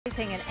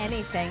Everything and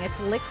anything. It's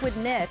liquid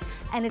knit,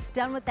 and it's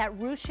done with that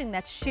ruching,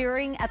 that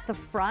shearing at the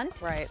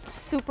front. Right.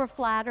 Super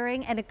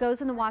flattering, and it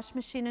goes in the wash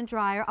machine and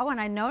dryer. Oh,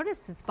 and I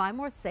noticed it's buy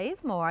more,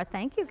 save more.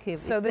 Thank you, QVC.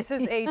 So this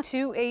is a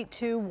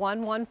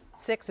 282116.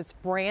 It's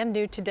brand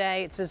new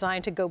today. It's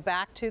designed to go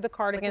back to the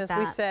cardigan, as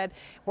we said.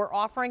 We're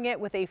offering it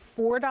with a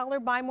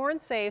 $4 buy more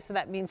and save, so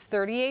that means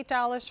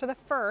 $38 for the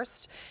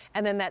first,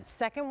 and then that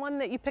second one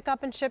that you pick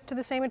up and ship to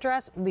the same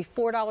address will be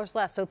 $4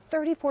 less, so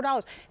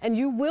 $34. And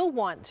you will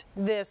want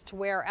this to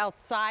wear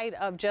outside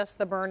of just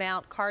the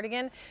burnout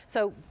cardigan.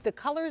 So the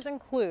colors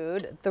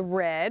include the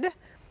red,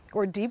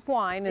 or deep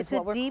wine is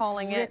what we're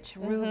calling it. It's a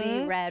deep, rich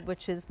ruby red,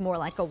 which is more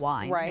like a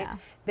wine. Right. Yeah.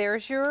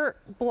 There's your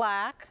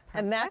black,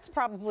 and that's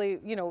probably,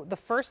 you know, the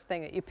first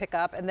thing that you pick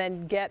up, and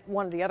then get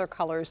one of the other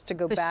colors to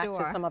go back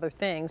to some other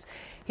things.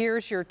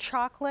 Here's your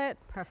chocolate.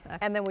 Perfect.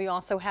 And then we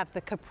also have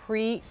the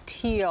Capri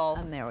teal.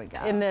 And there we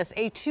go. In this,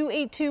 a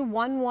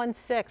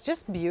 282116.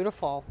 Just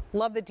beautiful.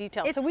 Love the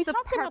details. So we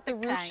talked about the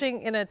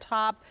ruching in a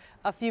top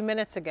a few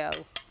minutes ago.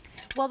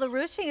 Well, the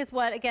ruching is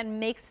what, again,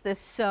 makes this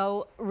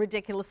so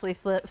ridiculously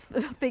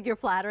figure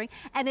flattering.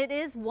 And it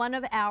is one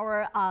of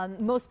our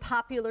most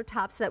popular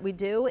tops that we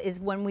do, is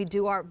when we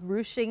do our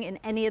ruching in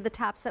any of the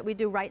tops that we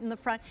do right in the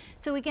front.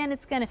 So again,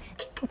 it's going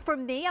to, for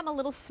me, I'm a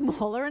little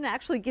smaller and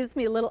actually gives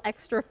me a little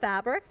extra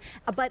fabric,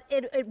 but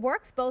it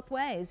works both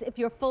ways. If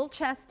you're full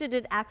chested,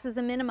 it acts as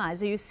a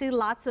minimizer. You see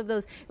lots of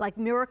those like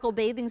miracle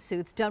bathing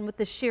suits done with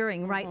the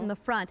shearing right in the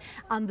front.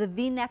 The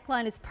V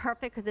neckline is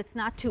perfect because it's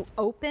not too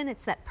open.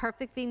 It's that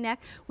perfect V neck.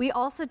 We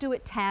also do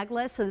it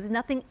tagless, so there's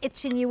nothing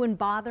itching you and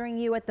bothering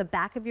you at the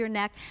back of your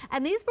neck.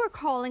 And these we're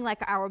calling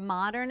like our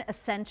modern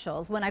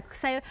essentials. When I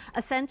say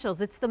essentials,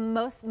 it's the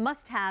most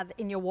must-have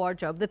in your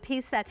wardrobe, the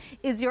piece that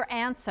is your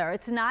answer.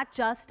 It's not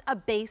just a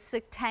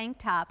basic tank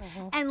top.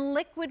 And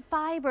liquid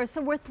fiber. So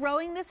we're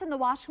throwing this in the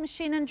washing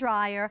machine and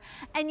dryer,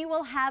 and you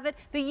will have it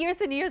for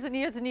years and years and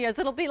years and years.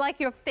 It'll be like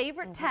your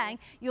favorite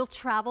tank. You'll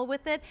travel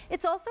with it.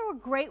 It's also a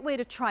great way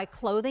to try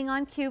clothing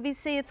on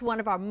QVC. It's one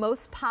of our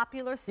most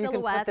popular silhouettes.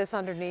 You can put this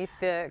underneath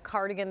the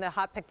cardigan, the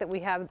hot pick that we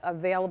have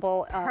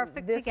available.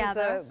 Perfect this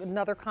together. Is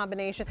another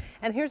combination.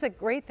 And here's a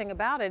great thing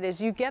about it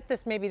is you get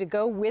this maybe to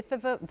go with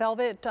the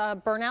velvet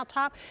burnout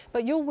top,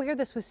 but you'll wear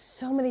this with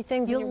so many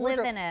things in your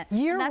wardrobe. You'll live in it.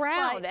 Year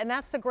round. And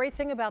that's the great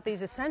thing about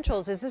these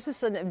essentials is this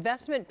is an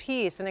investment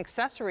piece, an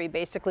accessory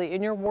basically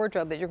in your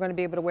wardrobe that you're going to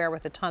be able to wear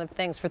with a ton of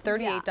things for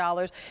 $38.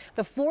 Yeah.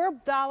 The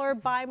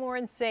 $4 buy more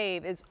and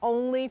save is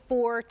only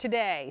for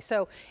today.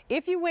 So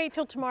if you wait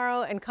till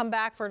tomorrow and come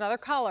back for another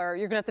color,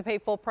 you're going to have to pay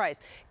full price.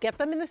 Get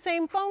them in the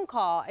same phone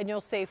call, and you'll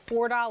save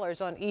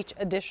 $4 on each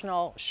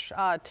additional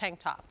tank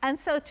top. And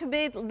so to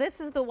me,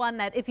 this is the one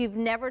that if you've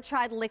never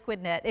tried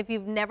liquid knit, if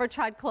you've never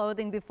tried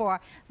clothing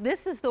before,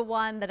 this is the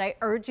one that I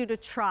urge you to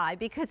try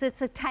because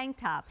it's a tank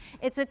top.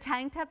 It's a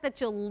tank top that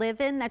you'll live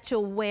in, that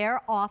you'll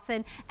wear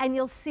often, and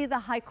you'll see the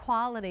high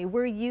quality.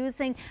 We're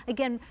using,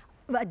 again,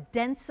 a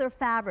denser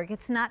fabric.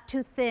 It's not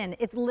too thin.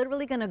 It's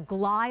literally going to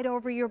glide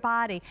over your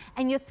body,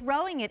 and you're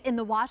throwing it in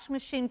the washing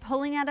machine,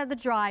 pulling out of the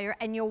dryer,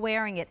 and you're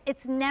wearing it.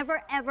 It's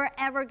never, ever,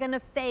 ever going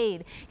to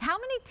fade. How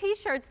many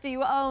t-shirts do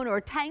you own or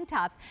tank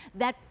tops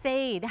that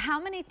fade? How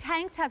many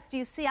tank tops do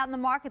you see out in the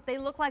market? They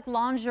look like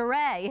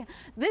lingerie.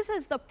 This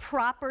is the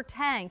proper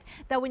tank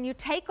that when you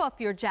take off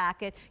your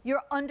jacket,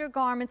 your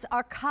undergarments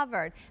are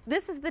covered.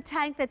 This is the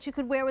tank that you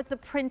could wear with the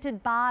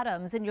printed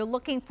bottoms, and you're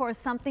looking for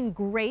something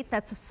great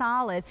that's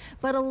solid,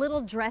 but a little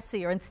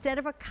dressier. Instead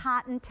of a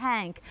cotton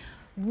tank,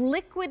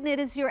 liquid knit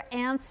is your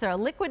answer.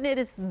 Liquid knit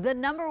is the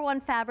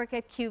 #1 fabric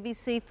at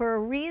QVC for a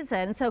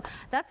reason. So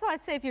that's why I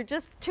say if you're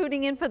just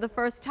tuning in for the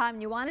first time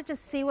and you want to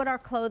just see what our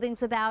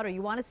clothing's about, or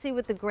you want to see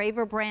what the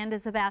Graver brand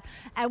is about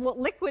and what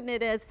liquid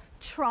knit is,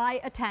 try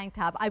a tank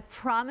top. I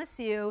promise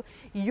you,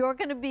 you're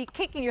going to be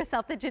kicking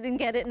yourself that you didn't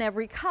get it in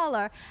every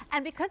color.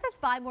 And because it's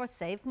buy more,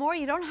 save more,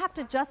 you don't have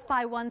to just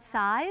buy one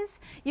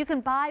size. You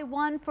can buy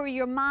one for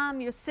your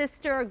mom, your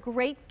sister, a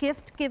great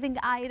gift-giving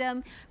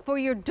item for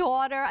your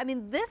daughter. I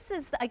mean, this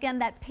is again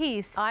that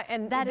piece.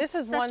 This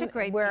is such one a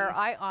great where piece.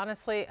 I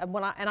honestly,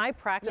 I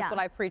practice what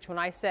I preach when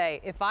I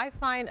say, if I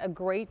find a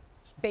great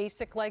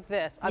basic like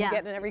this, I'm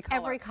getting every color.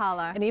 Every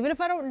color. And even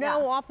if I don't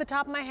know off the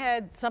top of my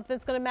head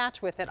something's going to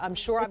match with it, I'm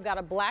sure I've got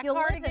a black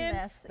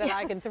cardigan that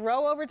I can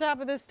throw over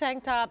top of this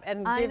tank top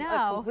and give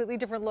a completely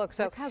different look.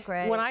 So look how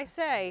great. When I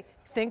say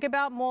think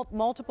about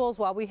multiples,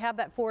 while we have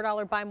that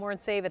 $4 buy more and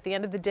save, at the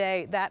end of the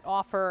day, that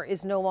offer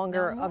is no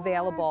longer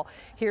available.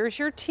 Here's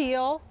your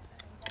teal.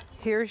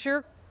 Here's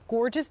your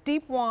gorgeous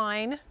deep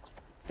wine.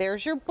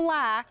 There's your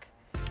black.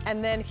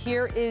 And then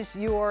here is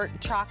your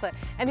chocolate.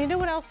 And you know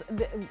what else?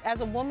 As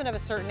a woman of a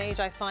certain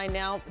age, I find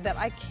now that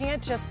I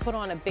can't just put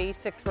on a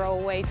basic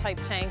throwaway type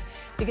tank,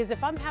 because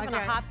if I'm having a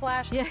hot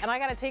flash and I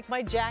got to take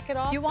my jacket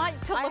off, you want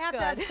to look I have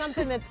to have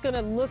something that's going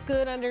to look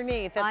good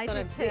underneath. That's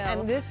I do too.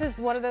 And this is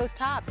one of those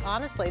tops.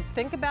 Honestly,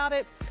 think about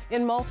it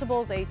in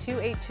multiples. A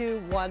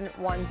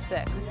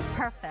 282116. It's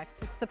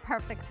perfect. It's the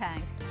perfect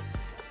tank.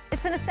 It's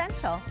It's an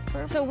essential.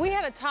 So we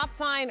had a top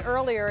find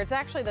earlier. It's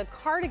actually the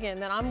cardigan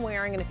that I'm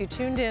wearing, and if you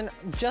tuned in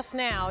just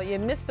now, you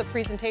missed the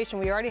presentation.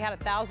 We already had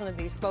 1,000 of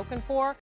these spoken for.